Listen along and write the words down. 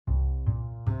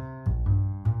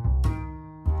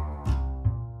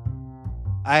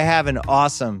I have an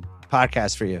awesome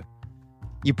podcast for you.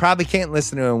 You probably can't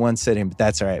listen to it in one sitting, but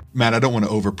that's all right. Matt, I don't want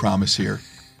to overpromise here.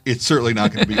 It's certainly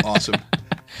not going to be awesome.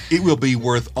 It will be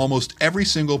worth almost every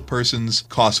single person's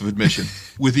cost of admission,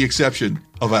 with the exception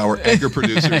of our anchor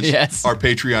producers, Yes. our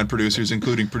Patreon producers,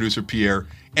 including producer Pierre,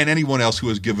 and anyone else who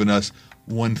has given us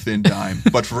one thin dime.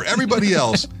 But for everybody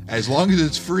else, as long as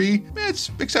it's free, it's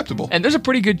acceptable. And there's a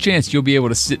pretty good chance you'll be able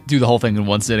to do the whole thing in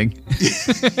one sitting.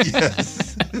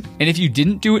 Yes. And if you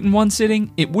didn't do it in one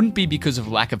sitting, it wouldn't be because of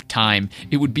lack of time.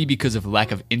 It would be because of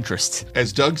lack of interest.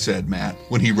 As Doug said, Matt,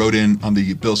 when he wrote in on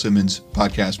the Bill Simmons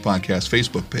podcast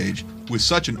Facebook page with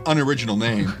such an unoriginal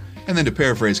name, and then to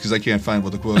paraphrase, because I can't find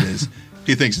what the quote is,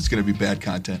 he thinks it's going to be bad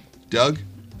content. Doug,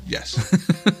 yes,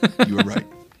 you were right.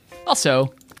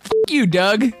 Also, you,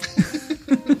 Doug.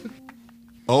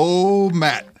 Oh,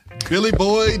 Matt, Billy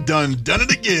Boy done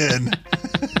it again.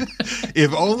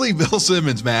 If only Bill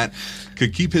Simmons, Matt,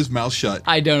 could keep his mouth shut.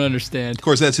 I don't understand. Of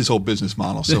course, that's his whole business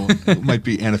model, so it might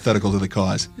be antithetical to the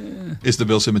cause. Yeah. It's the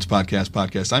Bill Simmons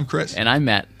podcast. I'm Chris. And I'm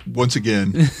Matt. Once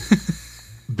again,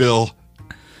 Bill,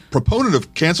 proponent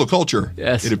of cancel culture,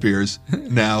 yes. It appears,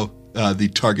 now the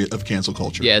target of cancel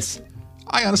culture. Yes.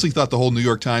 I honestly thought the whole New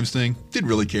York Times thing, didn't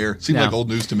really care. Seemed like old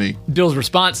news to me. Bill's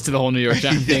response to the whole New York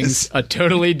Times thing's a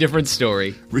totally different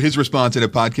story. His response in a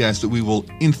podcast that we will,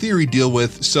 in theory, deal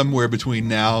with somewhere between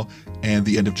now and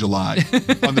the end of July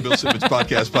on the Bill Simmons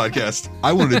podcast.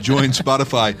 I wanted to join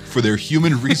Spotify for their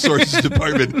human resources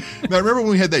department. Now, remember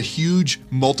when we had that huge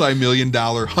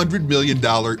multi-million-dollar, $100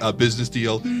 million business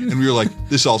deal, and we were like,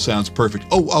 this all sounds perfect.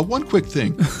 Oh, one quick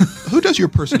thing. Who does your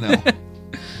personnel?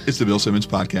 It's the Bill Simmons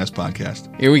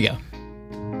podcast. Here we go.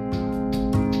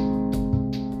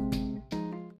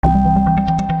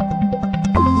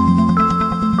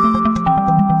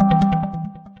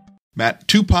 Matt,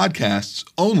 2 podcasts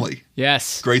only.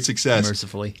 Yes. Great success.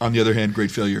 Mercifully. On the other hand, great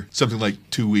failure. Something like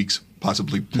 2 weeks,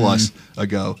 possibly plus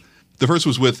ago. The first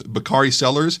was with Bakari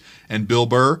Sellers and Bill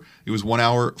Burr. It was 1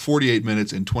 hour, 48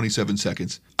 minutes, and 27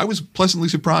 seconds. I was pleasantly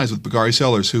surprised with Bakari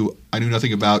Sellers, who I knew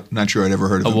nothing about. Not sure I'd ever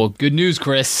heard of him. Well, good news,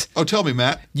 Chris. Oh, tell me,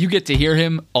 Matt. You get to hear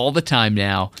him all the time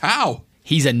now. How?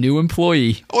 He's a new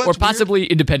employee, or possibly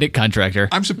independent contractor.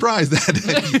 I'm surprised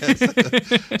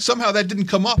that yes. Somehow that didn't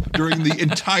come up during the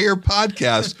entire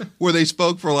podcast where they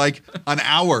spoke for like an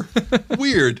hour.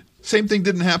 Weird. Same thing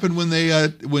didn't happen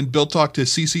when Bill talked to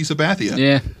CC Sabathia.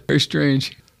 Yeah, very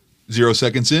strange. 0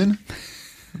 seconds in,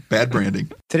 bad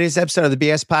branding. Today's episode of the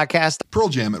BS Podcast. Pearl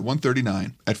Jam at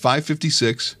 1:39. At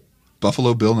 5:56,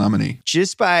 Buffalo Bill nominee.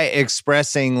 Just by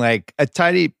expressing like a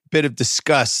tiny bit of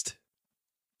disgust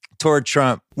toward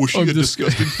Trump. Was she a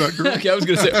disgusting fat girl? Okay, I was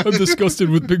going to say, I'm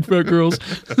disgusted with big fat girls.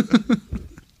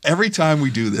 Every time we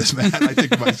do this, man, I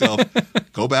think to myself,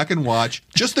 go back and watch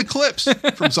just the clips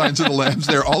from Silence of the Lambs.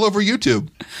 They're all over YouTube.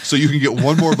 So you can get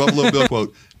one more Buffalo Bill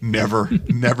quote. Never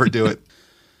do it.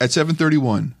 At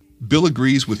 7:31, Bill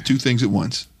agrees with 2 things at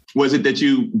once. Was it that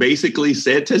you basically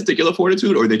said testicular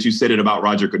fortitude or that you said it about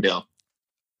Roger Goodell?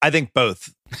 I think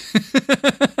both.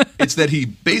 It's that he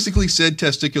basically said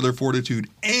testicular fortitude,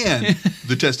 and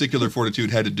the testicular fortitude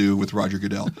had to do with Roger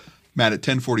Goodell. Matt, at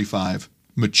 10:45,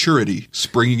 maturity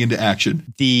springing into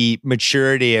action. The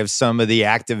maturity of some of the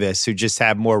activists who just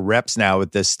have more reps now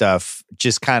with this stuff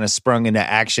just kind of sprung into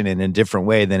action in a different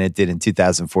way than it did in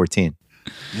 2014.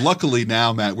 Luckily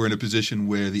now, Matt, we're in a position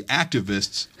where the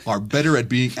activists are better at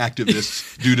being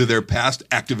activists due to their past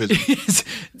activism.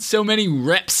 So many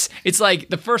reps. It's like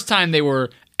the first time they were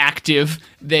active,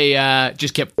 they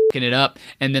just kept f***ing it up.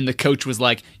 And then the coach was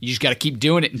like, you just got to keep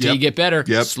doing it until you get better.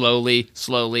 Yep.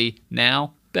 Slowly.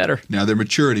 Now, better. Now their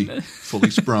maturity fully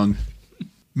sprung.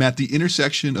 Matt, the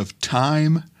intersection of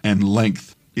time and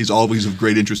length is always of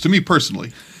great interest to me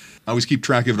personally. I always keep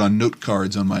track of it on note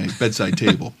cards on my bedside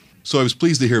table. So I was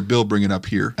pleased to hear Bill bring it up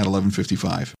here at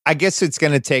 11:55. I guess it's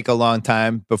going to take a long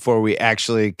time before we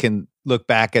actually can look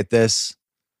back at this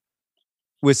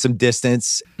with some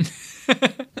distance.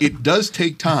 It does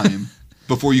take time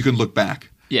before you can look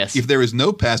back. Yes. If there is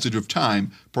no passage of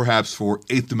time, perhaps for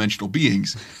 8th dimensional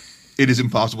beings, it is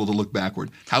impossible to look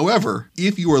backward. However,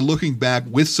 if you are looking back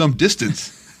with some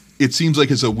distance, it seems like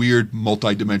it's a weird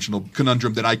multi-dimensional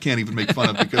conundrum that I can't even make fun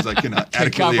of because I cannot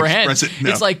adequately express it.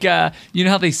 No. It's like, you know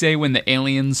how they say when the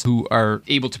aliens who are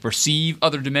able to perceive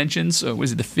other dimensions,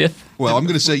 was it the 5th? Well, I'm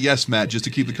going to say yes, Matt, just to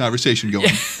keep the conversation going.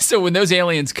 So when those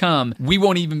aliens come, we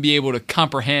won't even be able to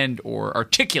comprehend or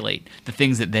articulate the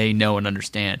things that they know and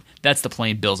understand. That's the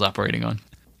plane Bill's operating on.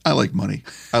 I like money.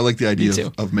 I like the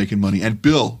idea of making money and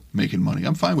Bill making money.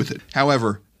 I'm fine with it.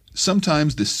 However,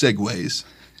 sometimes the segues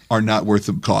are not worth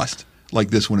the cost. like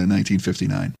this one in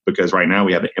 1959. Because right now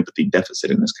we have an empathy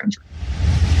deficit in this country.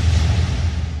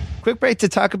 Quick break to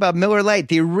talk about Miller Lite,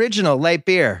 the original light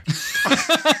beer.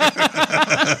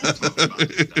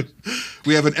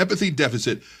 We have an empathy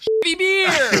deficit. Shitty beer.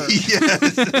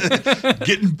 Yes.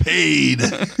 Getting paid.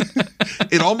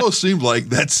 It almost seemed like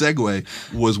that segue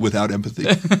was without empathy.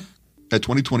 At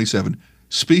 2027,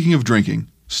 speaking of drinking,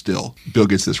 still, Bill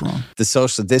gets this wrong. The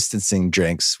social distancing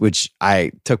drinks, which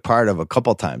I took part of a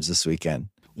couple times this weekend.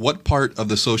 What part of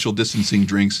the social distancing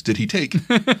drinks did he take?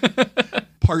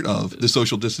 Part of the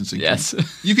social distancing Yes.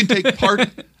 drinks. You can take part.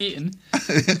 Ian.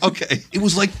 Okay. It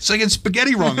was like saying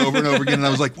spaghetti wrong over and over again. And I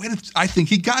was like, wait, I think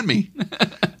he got me.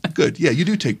 Good. Yeah, you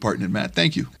do take part in it, Matt.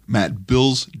 Thank you. Matt,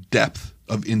 Bill's depth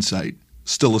of insight,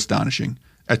 still astonishing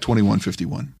at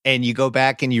 2151. And you go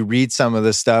back and you read some of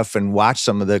the stuff and watch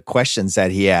some of the questions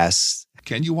that he asks.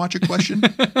 Can you watch a question?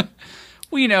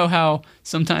 Well, you know how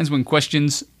sometimes when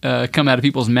questions come out of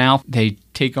people's mouth, they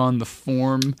take on the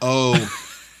form. Oh,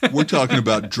 we're talking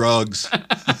about drugs.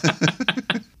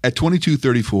 At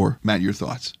 2234, Matt, your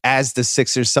thoughts. As the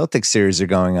Sixers-Celtics series are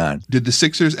going on. Did the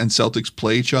Sixers and Celtics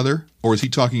play each other, or is he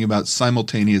talking about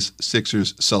simultaneous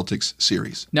Sixers-Celtics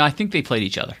series? No, I think they played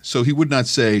each other. So he would not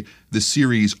say the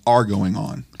series are going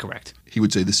on. Correct. He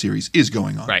would say the series is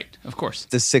going on. Right, of course.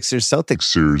 The Sixers-Celtics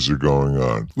series are going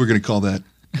on. We're going to call that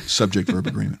subject-verb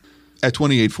agreement. At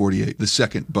 2848, the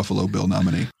second Buffalo Bill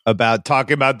nominee. about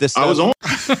talking about this stuff. I was on.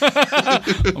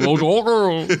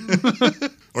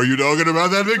 Are you talking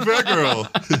about that big fat girl?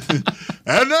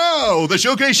 And now, the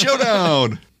Showcase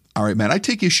Showdown. All right, man, I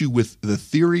take issue with the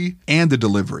theory and the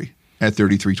delivery at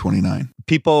 3329.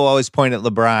 People always point at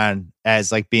LeBron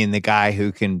as like being the guy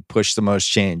who can push the most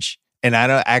change. And I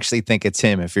don't actually think it's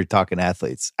him if you're talking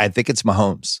athletes. I think it's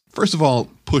Mahomes. First of all,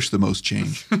 push the most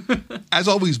change. As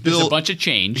always, Bill. There's a bunch of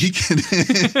change. He can.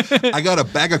 I got a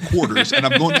bag of quarters and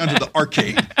I'm going down to the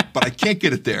arcade, but I can't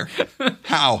get it there.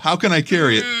 How? How can I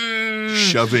carry it?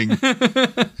 Shoving.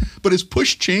 But is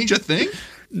push change a thing?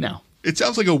 No. It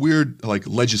sounds like a weird, like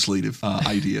legislative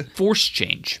idea. Force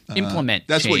change. Implement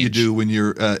That's change. what you do when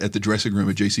you're at the dressing room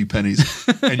at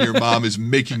JCPenney's and your mom is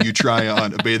making you try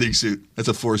on a bathing suit. That's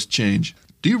a forced change.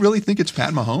 Do you really think it's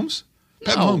Pat Mahomes?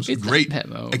 Pat No, Mahomes, it's not great, Pat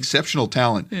Mahomes. exceptional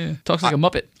talent. Yeah, talks like a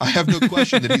Muppet. I have no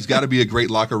question that he's got to be a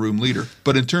great locker room leader.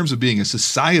 But in terms of being a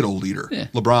societal leader, Yeah.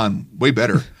 LeBron, way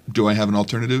better. Do I have an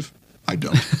alternative? I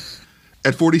don't.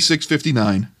 At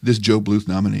 4659, this Joe Bluth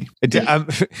nominee.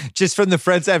 Just from the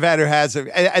friends I've had who has it.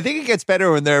 I think it gets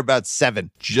better when they're about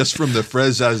 7. Just from the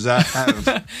friends I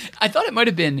have. I thought it might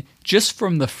have been just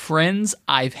from the friends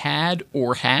I've had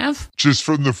or have. Just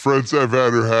from the friends I've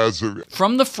had or has.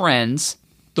 From the friends,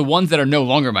 the ones that are no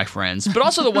longer my friends, but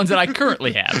also the ones that I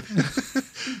currently have.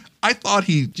 I thought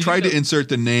he tried to insert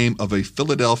the name of a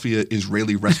Philadelphia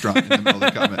Israeli restaurant in the middle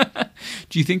of the comment.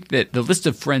 Do you think that the list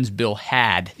of friends Bill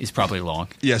had is probably long?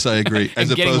 Yes, I agree. And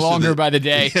getting longer by the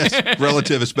day. Yes,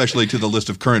 relative especially to the list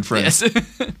of current friends. Yes.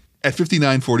 At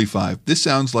 5945, this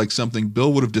sounds like something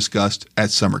Bill would have discussed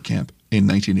at summer camp in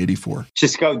 1984.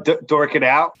 Just go dork it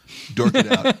out. Dork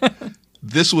it out.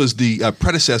 This was the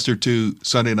predecessor to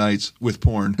Sunday Nights with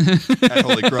Porn at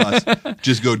Holy Cross.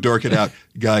 Just go dork it out.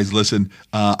 Guys, listen,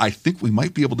 I think we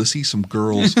might be able to see some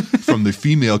girls from the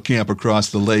female camp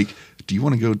across the lake. Do you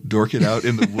want to go dork it out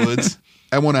in the woods?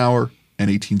 At 1 hour and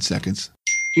 18 seconds.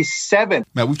 He's 7.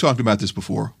 Matt, we've talked about this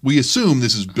before. We assume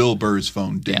this is Bill Burr's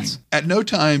phone dinging. Yes. At no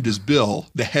time does Bill,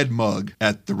 the head mug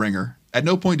at the Ringer, at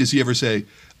no point does he ever say,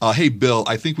 hey, Bill,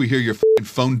 I think we hear your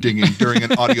phone dinging during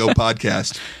an audio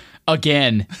podcast.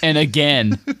 Again and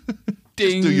again.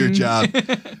 Ding. Do your job.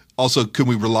 Also, can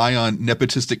we rely on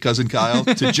nepotistic cousin Kyle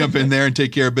to jump in there and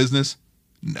take care of business?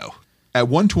 No. At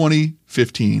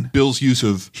 1:20:15, Bill's use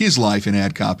of his life in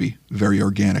ad copy, very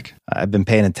organic. I've been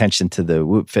paying attention to the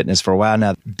Whoop Fitness for a while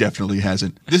now. Definitely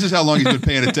hasn't. This is how long he's been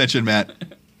paying attention, Matt.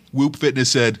 Whoop Fitness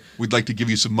said, we'd like to give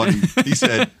you some money. He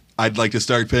said, I'd like to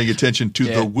start paying attention to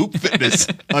the Whoop Fitness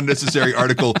unnecessary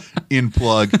article in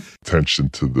plug. Attention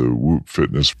to the Whoop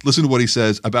Fitness. Listen to what he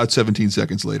says about 17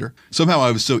 seconds later. Somehow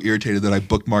I was so irritated that I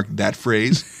bookmarked that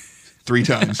phrase 3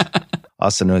 times.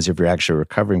 Also knows if you're actually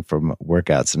recovering from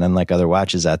workouts, and unlike other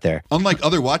watches out there. Unlike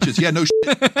other watches, yeah, no shit.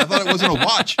 I thought it wasn't a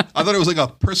watch. I thought it was like a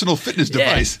personal fitness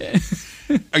device.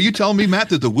 Are you telling me, Matt,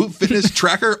 that the Whoop Fitness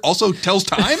tracker also tells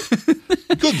time?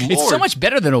 Good Lord. It's so much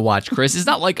better than a watch, Chris. It's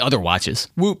not like other watches.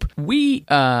 Whoop. We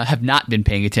have not been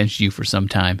paying attention to you for some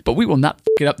time, but we will not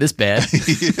f it up this bad.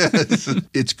 Yes.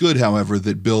 It's good, however,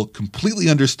 that Bill completely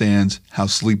understands how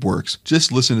sleep works.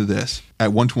 Just listen to this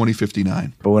at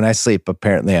 1:20:59. But when I sleep,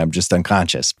 apparently I'm just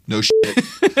unconscious. No shit.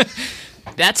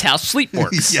 That's how sleep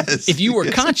works. Yes, If you were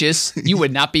yes. conscious, you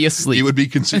would not be asleep. It would be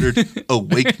considered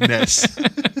awakeness.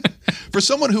 For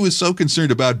someone who is so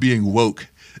concerned about being woke,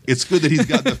 it's good that he's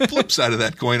got the flip side of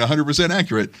that coin 100%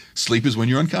 accurate. Sleep is when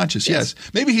you're unconscious. Yes.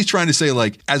 Maybe he's trying to say,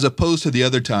 like, as opposed to the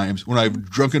other times when I've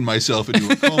drunken myself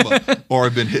into a coma or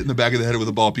I've been hit in the back of the head with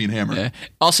a ball peen hammer.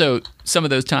 Also, some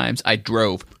of those times I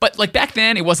drove. But like back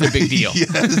then, it wasn't a big deal.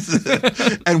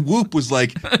 Yes. And Whoop was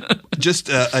like just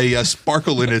a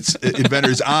sparkle in its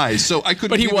inventor's eyes. So I couldn't.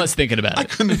 But he was thinking about I it.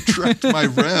 couldn't attract my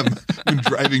rem when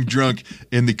driving drunk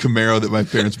in the Camaro that my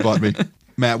parents bought me.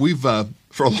 Matt, we've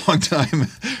for a long time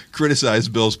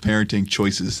criticized Bill's parenting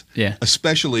choices. Yeah.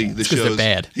 Especially the 'cause they're shows.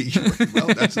 bad. Well,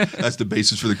 that's the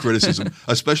basis for the criticism.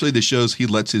 Especially the shows he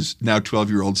lets his now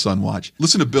 12-year-old son watch.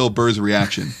 Listen to Bill Burr's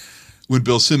reaction when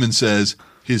Bill Simmons says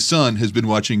his son has been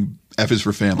watching F is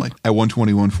for Family at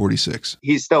 121:46.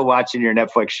 He's still watching your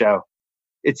Netflix show.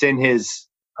 It's in his.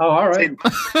 Oh, all right.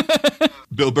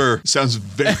 Bill Burr sounds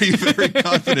very, very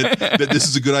confident that this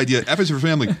is a good idea. F is for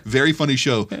Family, very funny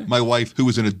show. My wife, who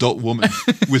is an adult woman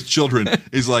with children,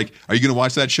 is like, are you going to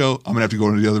watch that show? I'm going to have to go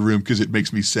into the other room because it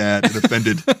makes me sad and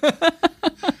offended.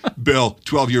 Bill,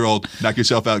 12-year-old, knock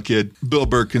yourself out, kid. Bill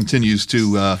Burr continues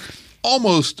to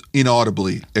almost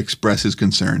inaudibly express his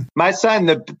concern. My son,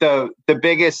 the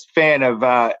biggest fan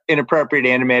of inappropriate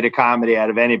animated comedy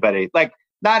out of anybody. Like,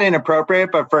 not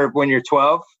inappropriate, but for when you're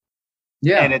 12.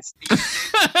 Yeah. And it's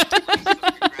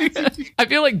I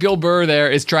feel like Bill Burr there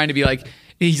is trying to be like,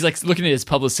 he's like looking at his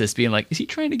publicist being like, is he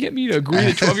trying to get me to agree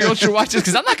that 12-year-olds should watch this?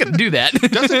 Because I'm not going to do that.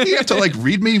 Doesn't he have to like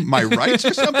read me my rights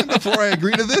or something before I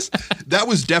agree to this? That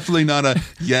was definitely not a,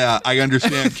 yeah, I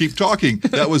understand, keep talking.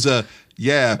 That was a,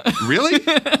 yeah, really?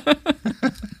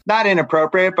 not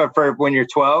inappropriate, but for when you're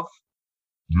 12.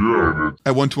 Yeah.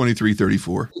 At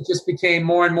 123:34. It just became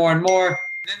more and more and more.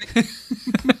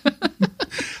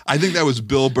 I think that was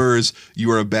Bill Burr's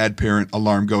 "you are a bad parent"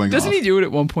 alarm going Doesn't off. he do it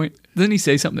at one point? Doesn't he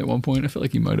say something at one point? I feel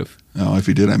like he might have. Oh, if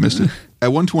he did, I missed it.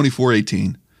 At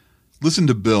 124:18, listen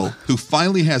to Bill, who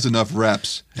finally has enough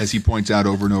reps, as he points out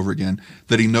over and over again,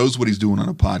 that he knows what he's doing on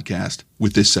a podcast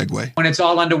with this segue. When it's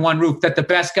all under one roof, that the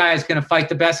best guy is going to fight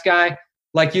the best guy.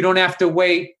 Like, you don't have to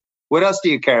wait. What else do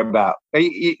you care about?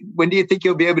 When do you think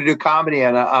you'll be able to do comedy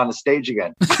on a stage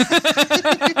again?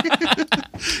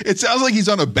 It sounds like he's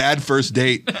on a bad first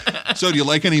date. So do you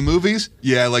like any movies?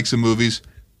 Yeah, I like some movies.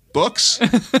 Books?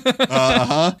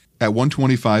 Uh-huh. At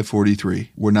 125:43,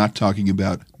 we're not talking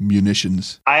about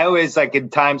munitions. I always, like, in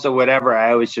times of whatever,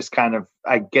 I always just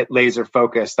I get laser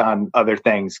focused on other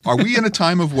things. Are we in a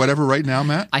time of whatever right now,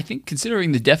 Matt? I think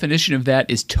considering the definition of that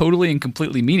is totally and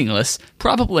completely meaningless,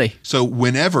 probably. So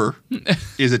whenever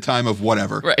is a time of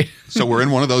whatever. Right. So we're in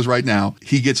one of those right now.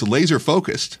 He gets laser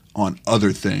focused on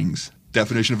other things.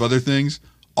 Definition of other things,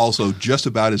 also just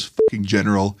about as fucking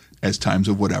general as times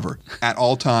of whatever. At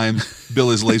all times,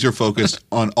 Bill is laser focused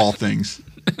on all things.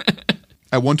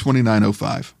 At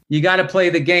 129:05. You got to play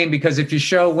the game, because if your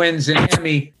show wins an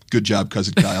Emmy, Good job,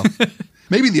 Cousin Kyle.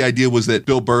 Maybe the idea was that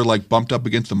Bill Burr like bumped up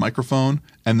against the microphone,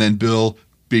 and then Bill,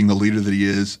 being the leader that he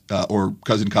is, or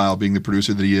Cousin Kyle being the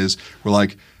producer that he is, were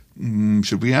like,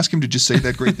 should we ask him to just say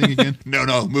that great thing again?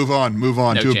 No, move on. No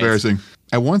Too chance. embarrassing.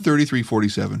 At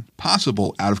 133:47,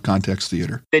 possible out-of-context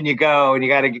theater. Then you go and you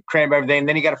got to cram everything.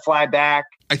 Then you got to fly back.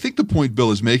 I think the point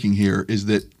Bill is making here is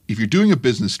that if you're doing a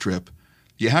business trip,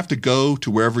 you have to go to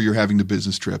wherever you're having the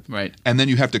business trip. Right. And then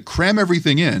you have to cram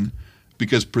everything in,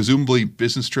 because presumably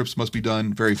business trips must be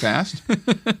done very fast,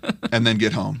 and then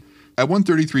get home. At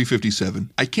 133:57,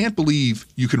 I can't believe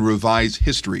you can revise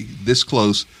history this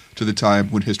close to the time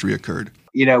when history occurred.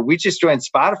 We just joined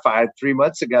Spotify 3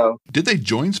 months ago. Did they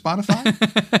join Spotify?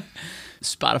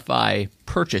 Spotify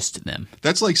purchased them.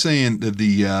 That's like saying that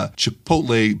the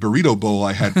Chipotle burrito bowl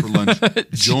I had for lunch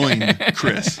joined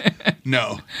Chris.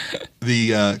 No. The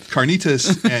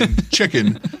carnitas and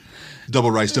chicken,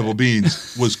 double rice, double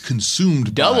beans, was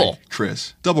consumed Double. by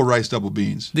Chris. Double rice, double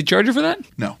beans. They charge you for that?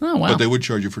 No. Oh, wow. But they would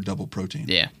charge you for double protein.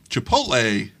 Yeah.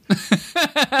 Chipotle,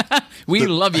 We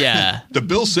love ya. the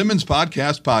Bill Simmons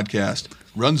podcast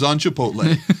runs on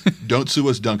Chipotle. Don't sue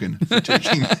us, Duncan, for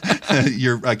taking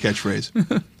your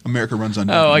catchphrase. America runs on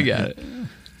Duncan. Oh, I got it.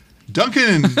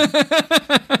 Duncan!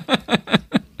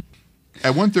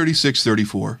 At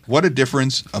 136:34, what a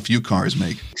difference a few cars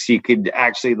make. So you could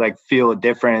actually feel a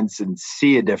difference and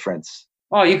see a difference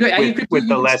oh, you could with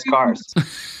the less cars.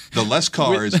 The less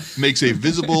cars makes a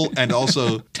visible and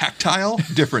also tactile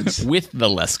difference. With the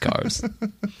less cars.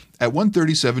 At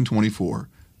 137:24,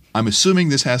 I'm assuming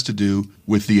this has to do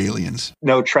with the aliens.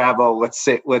 No travel.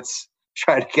 Let's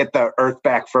try to get the Earth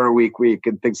back for a week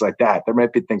and things like that. There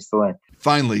might be things to learn.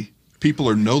 Finally, People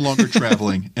are no longer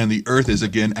traveling, and the Earth is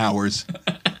again ours.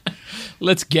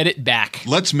 Let's get it back.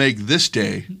 Let's make this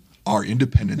day our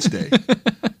Independence Day.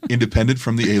 Independent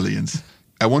from the aliens.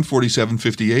 At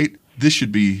 1:47:58, this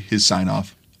should be his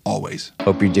sign-off always.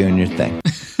 Hope you're doing your thing.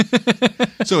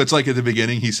 So it's like at the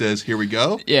beginning, he says, here we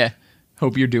go. Yeah.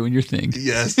 Hope you're doing your thing.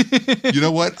 Yes. You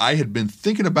know what? I had been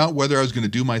thinking about whether I was going to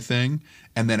do my thing.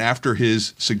 And then after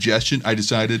his suggestion, I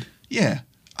decided, yeah,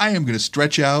 I am going to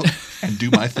stretch out and do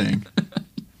my thing.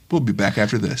 We'll be back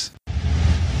after this.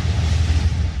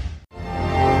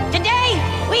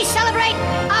 Today, we celebrate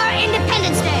our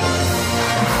Independence Day.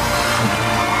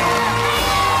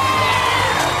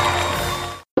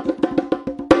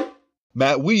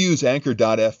 Matt, we use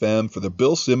Anchor.fm for the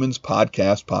Bill Simmons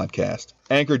podcast.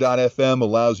 Anchor.fm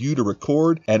allows you to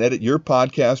record and edit your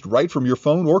podcast right from your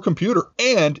phone or computer,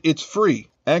 and it's free.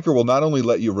 Anchor will not only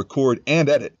let you record and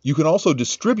edit, you can also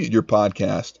distribute your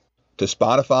podcast to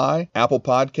Spotify, Apple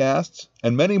Podcasts,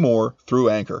 and many more through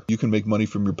Anchor. You can make money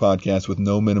from your podcast with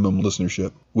no minimum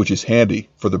listenership, which is handy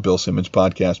for the Bill Simmons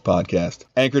podcast.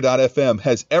 Anchor.fm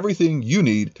has everything you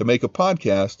need to make a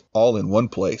podcast all in one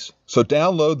place. So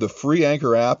download the free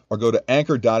Anchor app or go to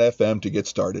Anchor.fm to get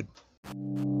started.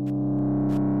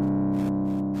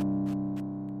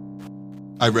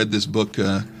 I read this book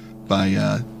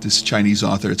by this Chinese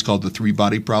author. It's called The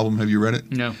Three-Body Problem. Have you read it?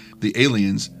 No. The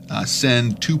aliens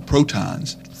send 2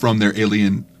 protons from their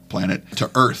alien planet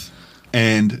to Earth,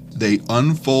 and they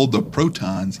unfold the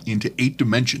protons into 8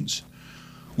 dimensions,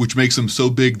 which makes them so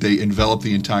big they envelop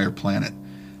the entire planet,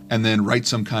 and then write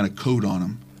some kind of code on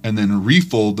them, and then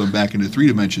refold them back into 3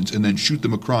 dimensions, and then shoot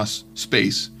them across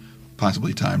space,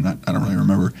 possibly time, I don't really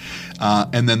remember,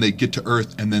 and then they get to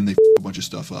Earth, and then they f*** a bunch of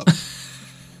stuff up.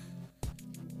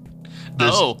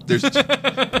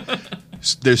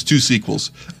 There's 2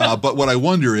 sequels. But what I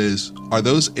wonder is, are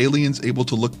those aliens able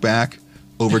to look back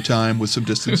over time with some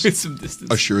distance? With some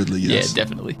distance. Assuredly, yes. Yeah,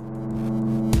 definitely.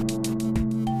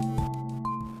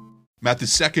 Matt, the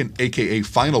second, a.k.a.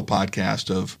 final podcast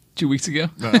of... 2 weeks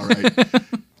ago. All right.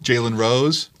 Jalen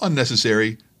Rose,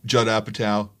 unnecessary. Judd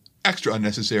Apatow, extra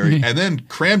unnecessary. And then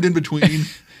crammed in between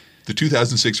the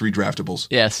 2006 redraftables.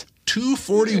 Yes.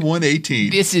 241-18.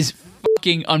 This is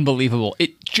fucking unbelievable.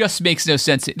 It just makes no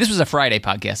sense. This was a Friday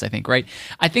podcast, I think, right?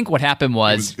 I think what happened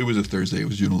was... It was a Thursday. It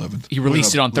was June 11th. He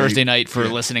released it on Thursday night for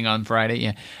listening on Friday,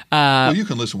 yeah. Well, you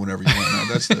can listen whenever you want now.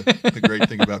 That's the great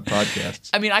thing about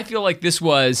podcasts. I mean, I feel like this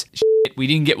was... We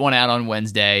didn't get one out on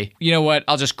Wednesday. You know what?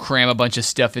 I'll just cram a bunch of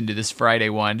stuff into this Friday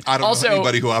one. I don't know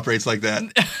anybody who operates like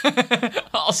that.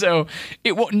 Also,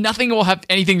 nothing will have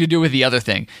anything to do with the other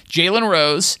thing. Jalen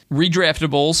Rose,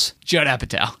 redraftables, Judd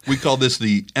Apatow. We call this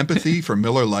the empathy for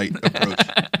Miller Lite approach.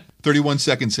 31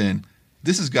 seconds in.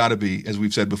 This has got to be, as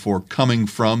we've said before, coming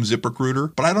from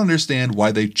ZipRecruiter, but I don't understand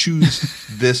why they choose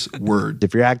this word.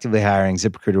 If you're actively hiring,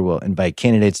 ZipRecruiter will invite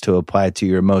candidates to apply to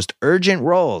your most urgent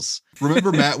roles.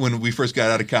 Remember, Matt, when we first got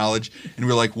out of college and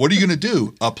we were like, what are you going to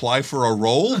do? Apply for a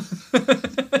role?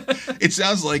 It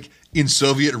sounds like in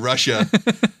Soviet Russia,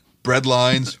 bread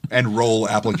lines and role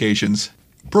applications.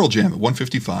 Pearl Jam at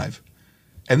 1:55.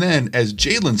 And then, as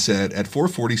Jalen said at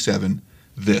 4:47,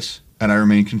 this. And I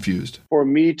remain confused. For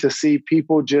me to see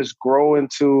people just grow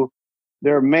into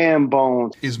their man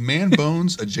bones. Is man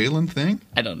bones a Jalen thing?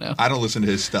 I don't know. I don't listen to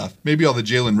his stuff. Maybe all the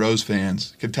Jalen Rose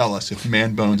fans can tell us if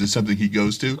man bones is something he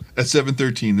goes to. At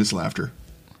 7:13, this laughter.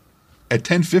 At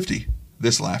 10:50,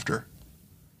 this laughter.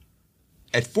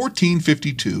 At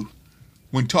 14:52,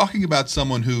 when talking about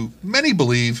someone who many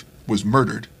believe was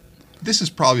murdered, this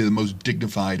is probably the most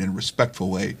dignified and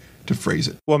respectful way to phrase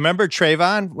it. Well, remember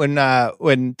Trayvon when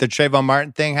the Trayvon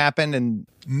Martin thing happened, and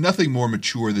nothing more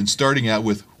mature than starting out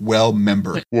with "well,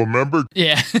 member." Well, member.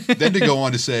 Yeah. Then to go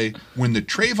on to say, when the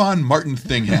Trayvon Martin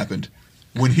thing happened,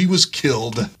 when he was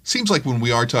killed. Seems like when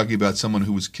we are talking about someone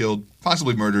who was killed,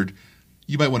 possibly murdered,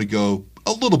 you might want to go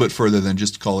a little bit further than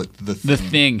just call it the thing. The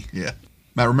thing. Yeah.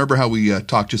 Matt, remember how we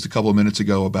talked just a couple of minutes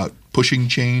ago about pushing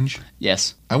change?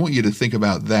 Yes. I want you to think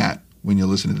about that when you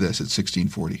listen to this at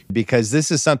 1640. because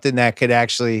this is something that could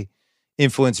actually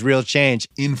influence real change.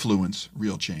 Influence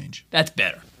real change. That's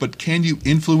better. But can you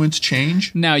influence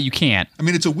change? No, you can't. I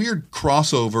mean, it's a weird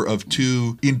crossover of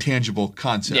 2 intangible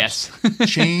concepts.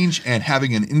 Yes. Change and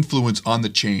having an influence on the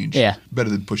change. Yeah. Better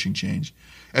than pushing change.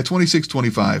 At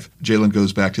 26:25, Jalen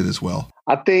goes back to this well.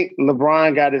 I think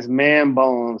LeBron got his man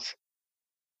bones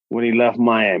when he left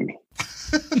Miami.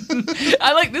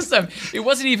 I like this time. It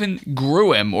wasn't even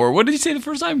grew him, or what did he say the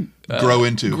first time? Grow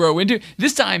into. Grow into.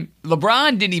 This time,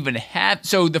 LeBron didn't even have.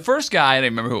 So the first guy, I don't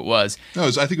remember who it was. No,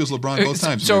 I think it was LeBron both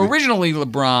times. So maybe. originally,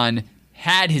 LeBron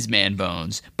had his man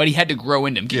bones, but he had to grow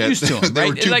into them. Get used to them, they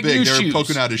right? were too like big. new They were shoes.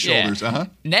 poking out his shoulders. Yeah.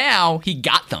 Now he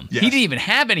got them. Yes. He didn't even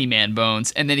have any man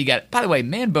bones, and then he got. By the way,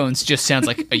 man bones just sounds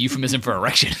like a euphemism for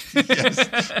erection.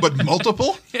 Yes, but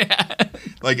multiple. Yeah.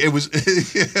 Like it was.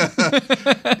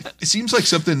 It seems like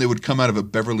something that would come out of a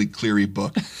Beverly Cleary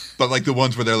book, but like the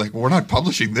ones where they're like, "We're not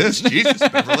publishing this." Jesus,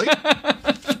 Beverly.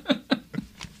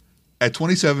 At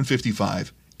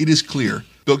 27:55, it is clear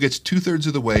Bill gets 2/3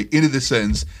 of the way into the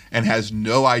sentence and has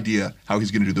no idea how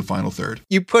he's going to do the final third.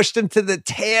 You pushed him to the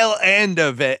tail end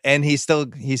of it, and he still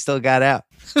got out.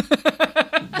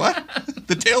 What?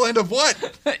 The tail end of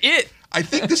what? It. I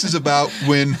think this is about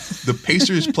when the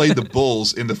Pacers played the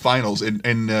Bulls in the finals,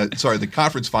 the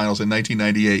conference finals in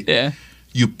 1998. Yeah.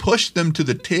 You pushed them to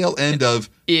the tail end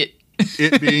of It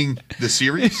being the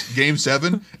series, Game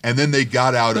 7, and then they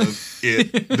got out of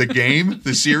it, the game,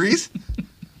 the series.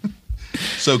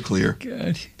 So clear.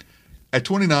 God. At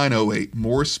 29:08,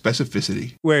 more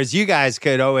specificity. Whereas you guys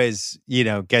could always,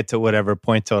 get to whatever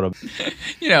point total.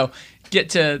 Get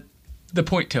to the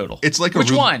point total. It's like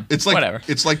which one? It's like whatever.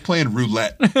 It's like playing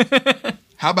roulette.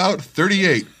 How about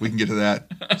 38? We can get to that.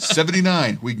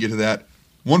 79. We can get to that.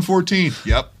 114.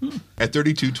 Yep. At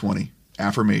 32:20,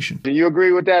 affirmation. Do you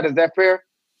agree with that? Is that fair?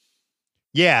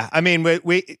 Yeah, I mean, we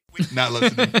Not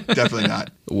listening. Definitely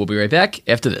not. We'll be right back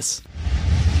after this.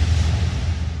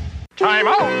 Time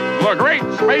out! The Great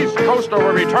Space Coaster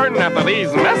will return after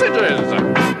these messages.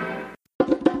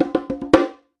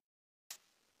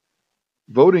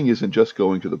 Voting isn't just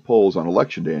going to the polls on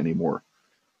Election Day anymore.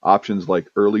 Options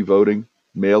like early voting,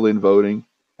 mail-in voting,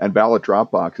 and ballot drop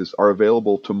boxes are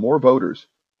available to more voters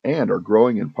and are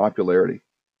growing in popularity.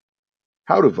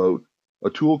 How to Vote, a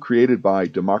tool created by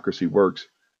Democracy Works,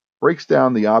 breaks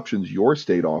down the options your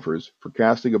state offers for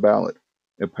casting a ballot,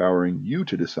 empowering you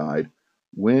to decide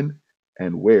when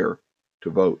and where to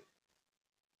vote.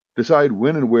 Decide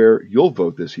when and where you'll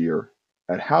vote this year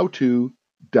at howto.vote.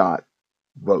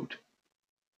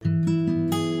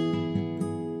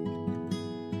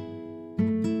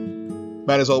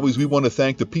 Matt, as always, we want to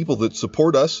thank the people that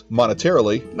support us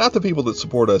monetarily, not the people that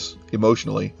support us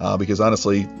emotionally, because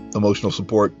honestly, emotional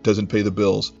support doesn't pay the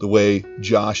bills the way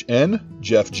Josh N.,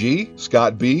 Jeff G.,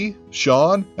 Scott B.,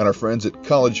 Sean, and our friends at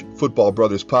College Football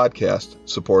Brothers Podcast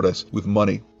support us with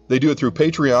money. They do it through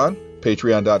Patreon,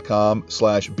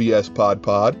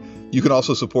 patreon.com/bspodpod. You can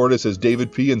also support us as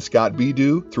David P. and Scott B.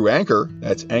 do through Anchor.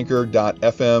 That's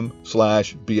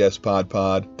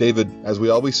anchor.fm/bspodpod. David, as we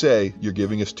always say, you're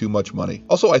giving us too much money.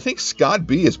 Also, I think Scott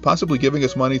B. is possibly giving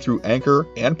us money through Anchor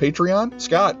and Patreon.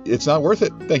 Scott, it's not worth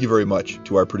it. Thank you very much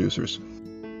to our producers.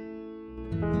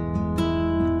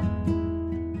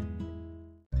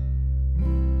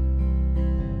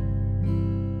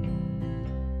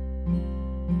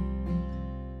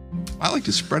 I like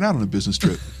to spread out on a business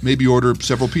trip. Maybe order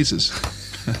several pieces.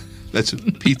 That's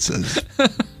pizzas.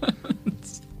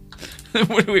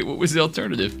 Wait, what was the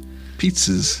alternative?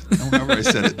 Pizzas. However I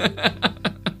said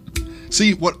it.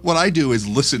 See, what I do is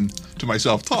listen to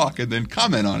myself talk and then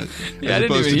comment on it. Yeah, I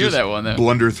didn't even hear that one, though.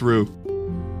 Blunder through.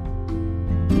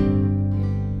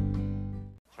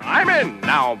 I'm in.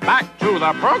 Now back to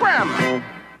the program.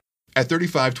 At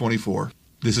 35:24,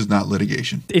 this is not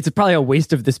litigation. It's probably a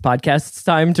waste of this podcast's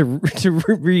time to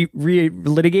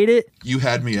re-litigate it. You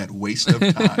had me at waste of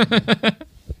time.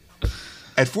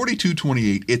 At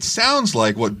 42:28, it sounds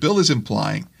like what Bill is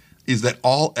implying is that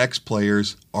all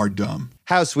ex-players are dumb.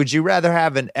 House, would you rather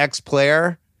have an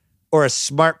ex-player or a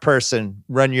smart person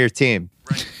run your team?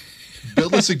 Right.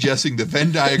 Bill is suggesting the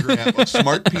Venn diagram of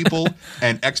smart people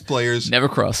and ex-players never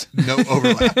cross. No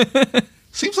overlap.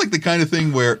 Seems like the kind of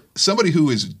thing where somebody who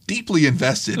is deeply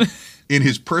invested in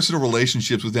his personal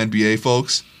relationships with NBA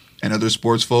folks and other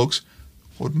sports folks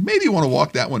would maybe want to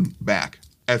walk that one back.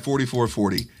 At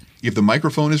 44:40, if the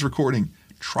microphone is recording,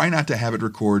 try not to have it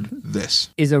record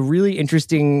this. Is a really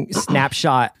interesting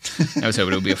snapshot. I was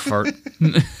hoping it would be a fart.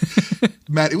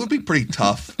 Matt, it would be pretty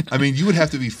tough. I mean, you would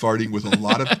have to be farting with a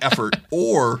lot of effort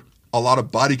or a lot of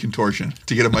body contortion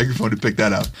to get a microphone to pick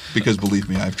that up, because believe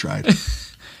me, I've tried.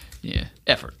 Yeah,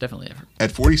 effort, definitely effort.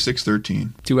 At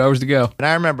 46:13. 2 hours to go. And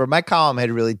I remember my column had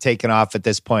really taken off at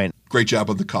this point. Great job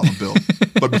on the column, Bill.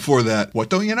 But before that, what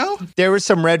don't you know? There were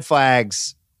some red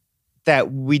flags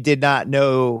that we did not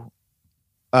know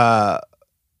how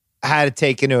to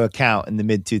take into account in the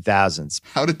mid-2000s.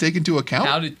 How to take into account?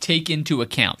 How to take into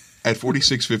account. At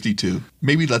 46:52,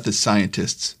 maybe let the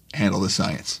scientists handle the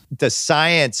science. The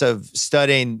science of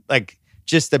studying, like,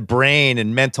 just the brain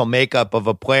and mental makeup of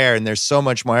a player, and there's so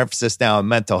much more emphasis now on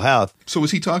mental health. So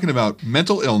is he talking about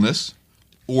mental illness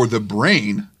or the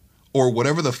brain or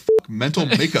whatever the mental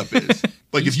makeup is?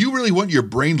 Like, if you really want your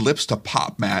brain lips to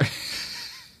pop, Matt.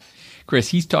 Chris,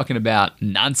 he's talking about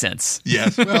nonsense.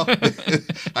 Yes. Well,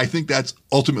 I think that's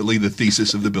ultimately the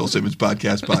thesis of the Bill Simmons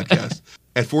podcast.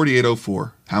 At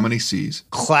 48.04, how many C's?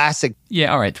 Classic.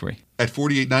 Yeah, all right, 3. At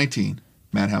 48.19,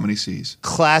 Matt, how many C's?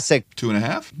 Classic.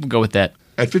 2.5? We'll go with that.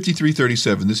 At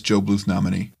 53.37, this Joe Bluth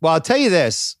nominee. Well, I'll tell you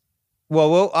this.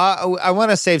 Well, I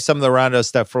want to save some of the Rondo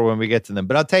stuff for when we get to them,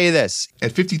 but I'll tell you this.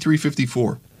 At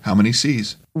 53.54, how many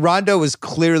C's? Rondo was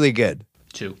clearly good.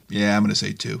 2. Yeah, I'm going to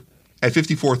say 2. At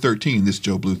 54.13, this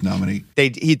Joe Bluth nominee.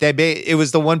 It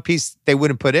was the one piece they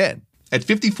wouldn't put in. At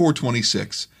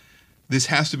 54.26, this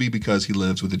has to be because he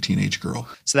lives with a teenage girl.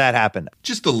 So that happened.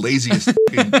 Just the laziest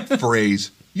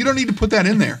phrase. You don't need to put that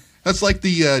in there. That's like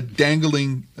the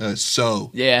dangling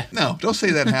so. Yeah. No, don't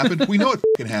say that happened. We know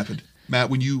it happened. Matt,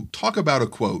 when you talk about a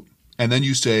quote and then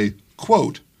you say,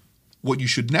 quote, what you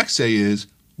should next say is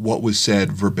what was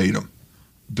said verbatim.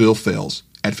 Bill fails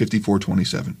at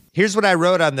 54.27. Here's what I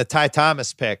wrote on the Ty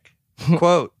Thomas pick.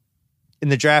 Quote, in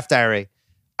the draft diary.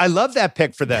 I love that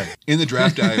pick for them. In the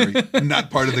draft diary, not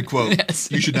part of the quote. Yes.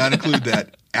 You should not include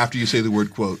that after you say the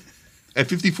word quote. At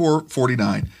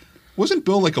 54.49, wasn't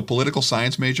Bill like a political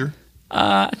science major?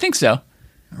 I think so.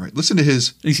 All right, listen to his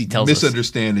At least he tells us.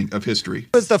 misunderstanding of history.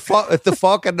 What was the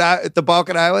Falkland Islands?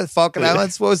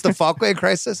 What was the Falkland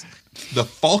crisis? The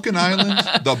Falkland Islands,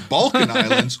 the Balkan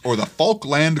Islands, or the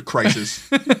Falkland crisis.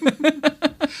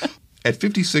 At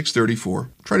 56.34,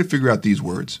 try to figure out these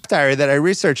words. Diary that I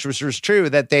researched was true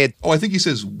that they had. Oh, I think he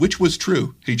says which was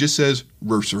true. He just says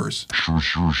verse.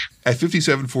 At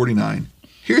 57.49,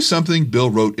 here's something Bill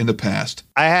wrote in the past.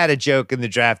 I had a joke in the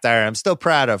draft diary I'm still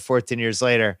proud of 14 years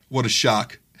later. What a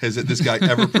shock. Has this guy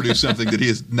ever produced something that he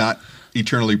is not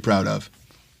eternally proud of?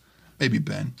 Maybe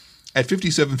Ben. At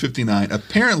 57.59,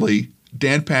 apparently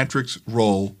Dan Patrick's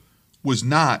role was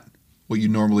not what you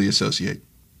normally associate,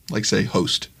 like, say,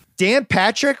 host. Dan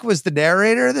Patrick was the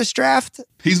narrator of this draft?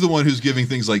 He's the one who's giving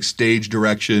things like stage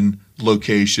direction,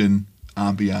 location,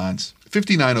 ambiance.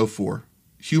 59.04.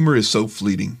 Humor is so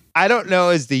fleeting. I don't know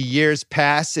as the years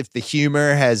pass if the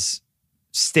humor has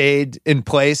stayed in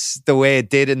place the way it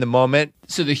did in the moment.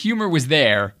 So the humor was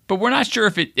there, but we're not sure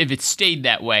if it stayed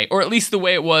that way, or at least the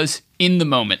way it was in the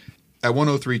moment. At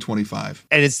 103.25.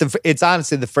 And it's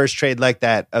honestly the first trade like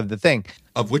that of the thing.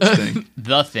 Of which thing?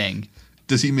 The thing.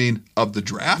 Does he mean of the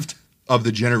draft? Of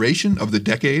the generation? Of the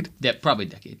decade? Yeah, probably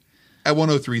decade. At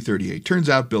 103.38. Turns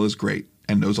out Bill is great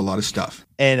and knows a lot of stuff.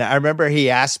 And I remember he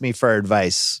asked me for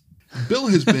advice. Bill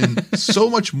has been so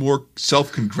much more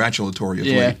self-congratulatory of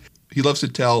late. He loves to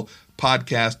tell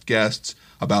podcast guests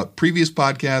about previous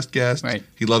podcast guests. Right.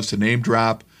 He loves to name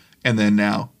drop. And then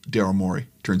now, Daryl Morey.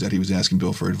 Turns out he was asking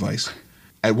Bill for advice.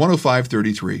 At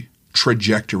 105.33,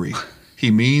 trajectory. He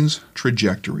means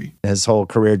trajectory. His whole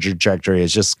career trajectory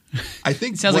is just... I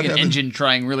think sounds like an engine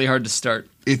trying really hard to start.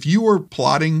 If you were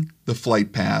plotting the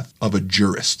flight path of a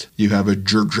jurist, you have a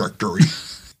trajectory.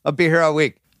 I'll be here all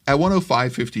week. At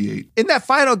 105.58. In that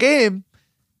final game,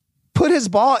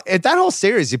 that whole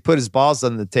series, he put his balls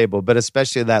on the table, but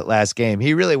especially that last game.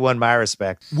 He really won my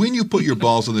respect. When you put your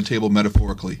balls on the table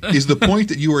metaphorically, is the point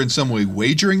that you are in some way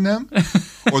wagering them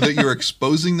or that you're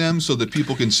exposing them so that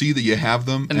people can see that you have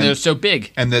them? And they're so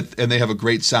big. And they have a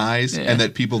great size and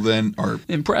that people then are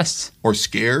impressed or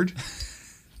scared?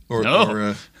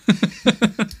 No.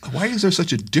 Why is there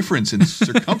such a difference in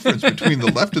circumference between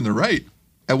the left and the right?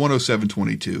 At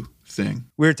 107.22 thing.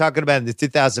 We were talking about in the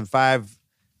 2005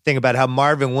 thing about how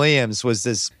Marvin Williams was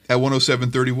this... At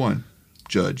 107.31,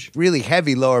 Judge. Really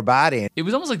heavy lower body. It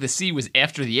was almost like the C was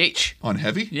after the H. On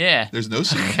heavy? Yeah. There's no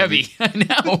C on heavy. I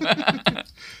know.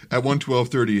 At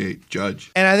 112.38,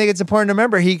 Judge. And I think it's important to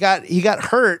remember he got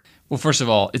hurt. Well, first of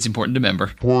all, it's important to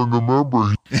remember.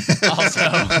 Also,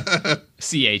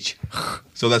 CH.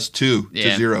 So that's 2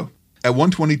 to 0. At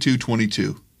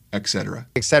 122.22, etc.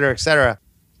 etc.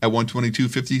 At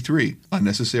 122.53,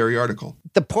 unnecessary article.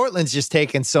 The Portland's just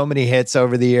taken so many hits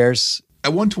over the years.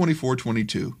 At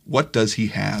 124.22, what does he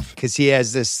have? Because he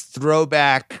has this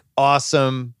throwback,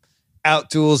 awesome,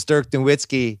 out-duels Dirk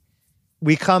Nowitzki.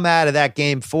 We come out of that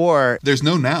game 4. There's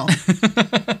no now.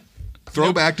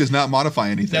 Throwback does not modify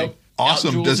anything. Nope.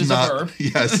 Awesome does not.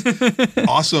 Yes.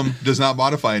 Awesome does not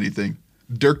modify anything.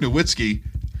 Dirk Nowitzki,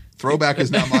 throwback is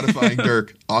not modifying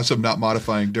Dirk. Awesome not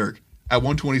modifying Dirk. At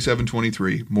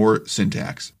 127.23, more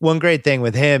syntax. One great thing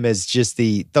with him is just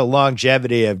the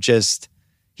longevity of just,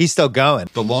 he's still going.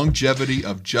 The longevity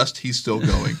of just he's still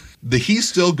going. The he's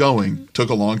still going took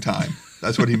a long time.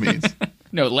 That's what he means.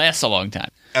 No, it lasts a long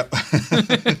time.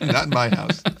 Not in my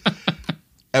house.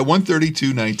 At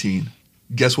 132.19,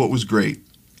 guess what was great?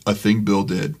 a thing Bill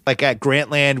did. Like at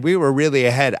Grantland, we were really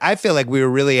ahead. I feel like we were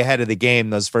really ahead of the game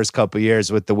those first couple of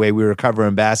years with the way we were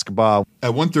covering basketball.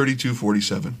 At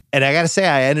 132.47. And I got to say,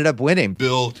 I ended up winning.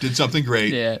 Bill did something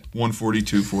great. Yeah.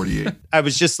 142.48. I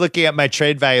was just looking at my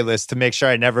trade value list to make sure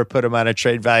I never put him on a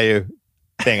trade value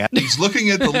thing. He's looking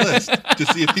at the list to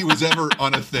see if he was ever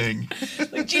on a thing.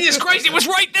 Like, Jesus Christ, it was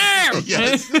right there.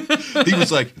 Yes. He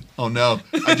was like, oh no,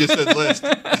 I just said list.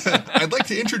 I'd like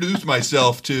to introduce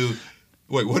myself to,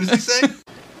 wait, what does he say?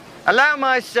 Allow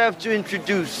myself to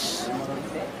introduce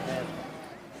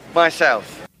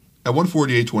myself. At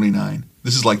 148.29,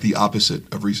 this is like the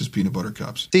opposite of Reese's Peanut Butter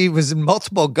Cups. He was in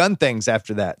multiple gun things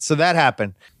after that. So that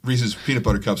happened. Reese's Peanut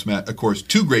Butter Cups, Matt, of course,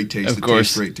 two great tastes that course.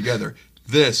 taste great together.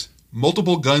 This,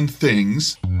 multiple gun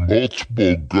things.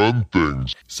 Multiple gun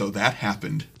things. So that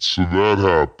happened.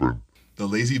 The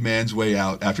lazy man's way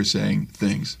out after saying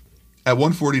things. At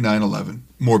 149.11,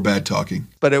 more bad talking.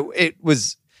 But it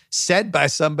was said by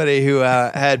somebody who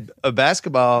had a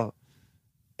basketball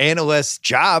analyst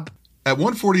job. At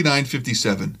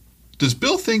 149.57, does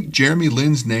Bill think Jeremy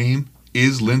Lin's name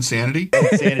is Linsanity?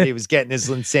 Linsanity was getting his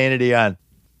Linsanity on.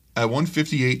 At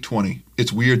 158.20,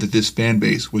 it's weird that this fan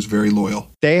base was very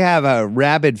loyal. They have a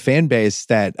rabid fan base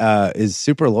that is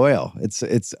super loyal.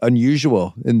 It's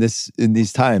unusual in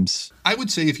these times. I would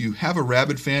say if you have a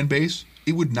rabid fan base,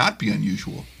 it would not be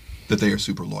unusual that they are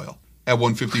super loyal. At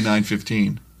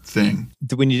 159.15, thing.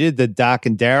 When you did the Doc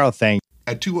and Daryl thing.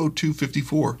 At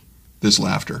 202.54, this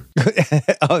laughter.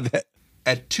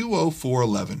 At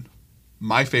 204.11,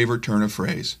 my favorite turn of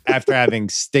phrase. After having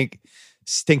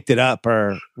stinked it up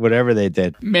or whatever they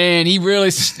did. Man, he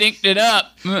really stinked it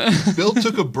up. Bill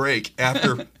took a break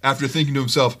after thinking to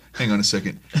himself, hang on a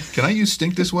second, can I use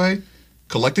stink this way?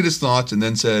 Collected his thoughts and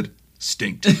then said,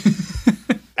 stinked.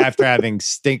 After having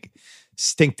stinked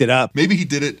it up. Maybe he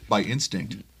did it by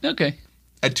instinct. Okay.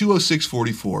 At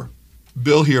 206.44,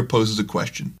 Bill here poses a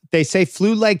question. They say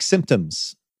flu-like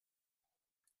symptoms.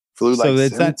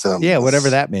 Flu-like symptoms. Yeah,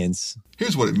 whatever that means.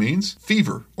 Here's what it means.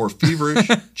 Fever or feverish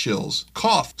chills,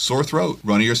 cough, sore throat,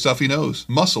 runny or stuffy nose,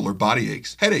 muscle or body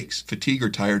aches, headaches, fatigue or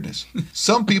tiredness.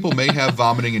 Some people may have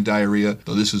vomiting and diarrhea,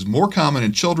 though this is more common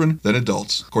in children than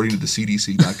adults, according to the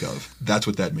CDC.gov. That's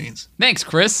what that means. Thanks,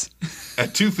 Chris.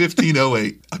 At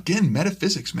 2:15:08, again,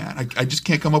 metaphysics, man. I just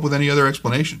can't come up with any other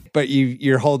explanation. But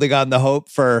you're holding on the hope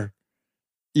for,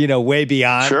 way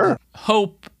beyond. Sure.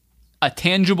 Hope. A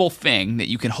tangible thing that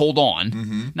you can hold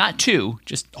on, not to,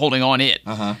 just holding on it.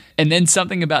 And then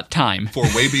something about time. For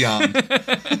way beyond.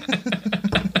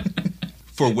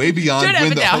 For way beyond. Judd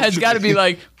Apatow has got to be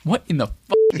like, what in the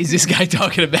is this guy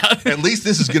talking about? At least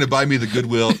this is going to buy me the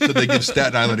goodwill so they give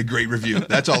Staten Island a great review.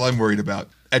 That's all I'm worried about.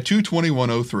 At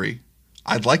 2:21:03,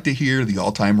 I'd like to hear the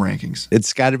all-time rankings.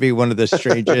 It's got to be one of the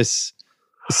strangest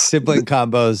sibling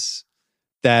combos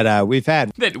that we've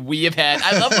had. That we have had.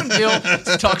 I love when Bill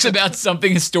talks about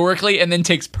something historically and then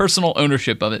takes personal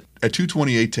ownership of it. At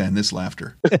 2:28:10, this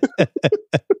laughter.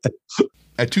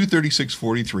 At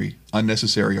 2:36:43,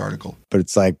 unnecessary article. But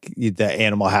it's like the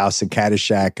Animal House and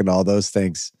Caddyshack and all those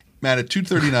things. Matt, at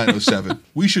 2:39:07,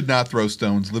 we should not throw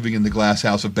stones living in the glass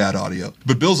house of bad audio.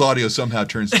 But Bill's audio somehow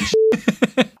turns to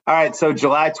shit. All right, so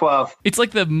July 12th. It's like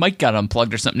the mic got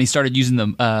unplugged or something. He started using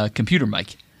the computer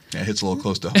mic. Yeah, it hits a little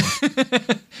close to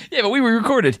home. Yeah, but we were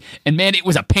recorded. And man, it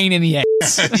was a pain in the ass.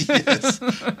 Yes.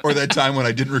 Or that time when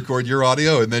I didn't record your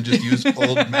audio and then just used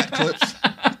old Matt clips.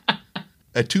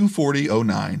 At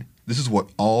 2:40:09, this is what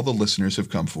all the listeners have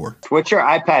come for. What's your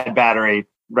iPad battery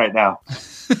right now?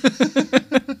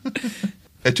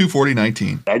 At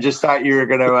 2:40:19. I just thought you were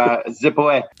going to zip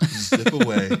away. Zip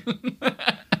away.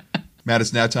 Matt,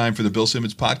 it's now time for the Bill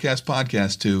Simmons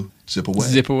podcast to zip away.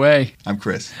 Zip away. I'm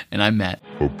Chris. And I'm Matt.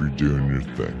 Hope you're doing your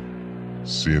thing.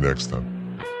 See you next time.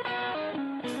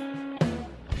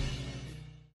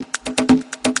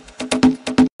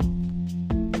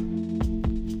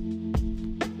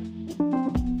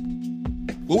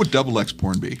 What would double X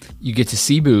porn be? You get to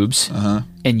see boobs,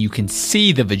 and you can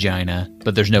see the vagina,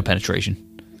 but there's no penetration.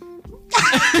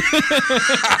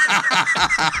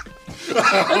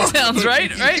 That sounds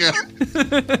right?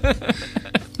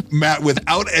 Matt,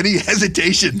 without any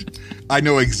hesitation, I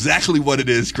know exactly what it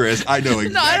is, Chris. I know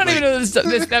exactly. No, I don't even know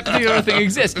that particular thing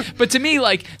exists. But to me,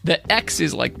 like, the X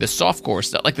is like the softcore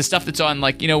stuff, like the stuff that's on,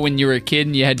 like, when you were a kid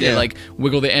and you had to like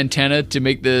wiggle the antenna to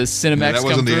make the Cinemax that come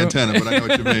wasn't through. the antenna, but I know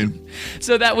what you mean.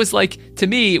 So that was like, to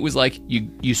me, it was like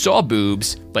you saw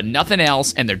boobs, but nothing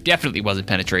else, and there definitely wasn't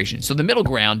penetration. So the middle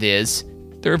ground is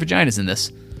there are vaginas in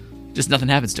this, just nothing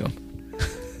happens to them.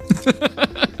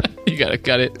 You gotta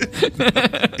cut it.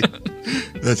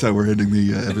 That's how we're ending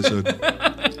the episode.